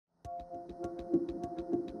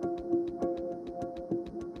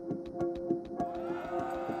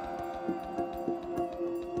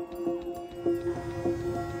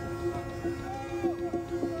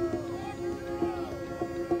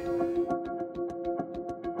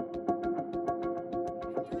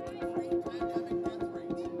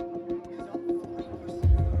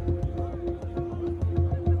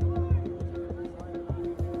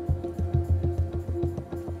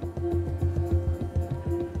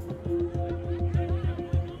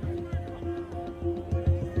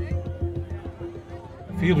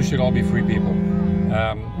feel we should all be free people.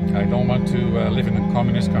 I don't want to live in a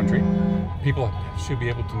communist country. People should be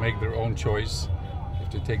able to make their own choice if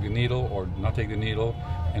to take the needle or not take the needle,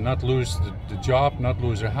 and not lose the job, not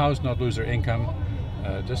lose their house, not lose their income,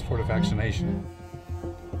 just for the vaccination.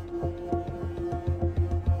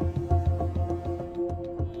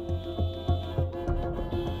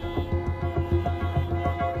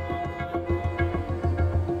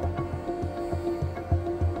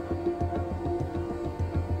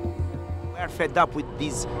 We are fed up with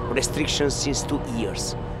these restrictions since 2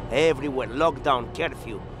 years. Everywhere, lockdown,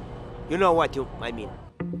 curfew. You know what I mean.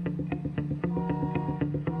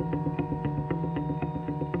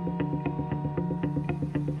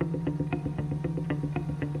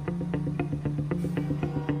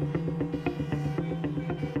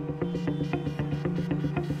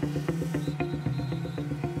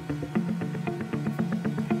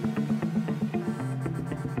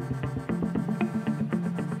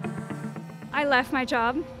 I left my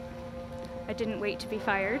job. I didn't wait to be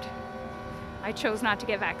fired. I chose not to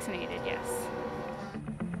get vaccinated, yes.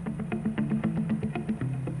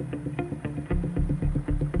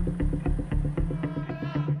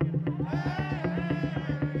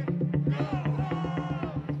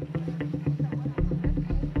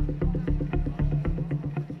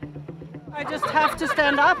 I just have to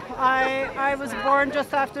stand up. I was born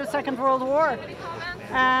just after the Second World War.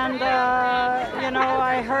 And, you know,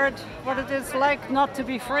 I heard what it is like not to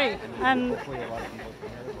be free. And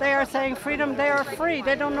they are saying freedom, they are free.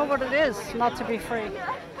 They don't know what it is not to be free.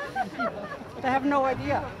 They have no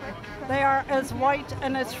idea. They are as white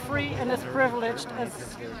and as free and as privileged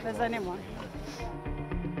as anyone.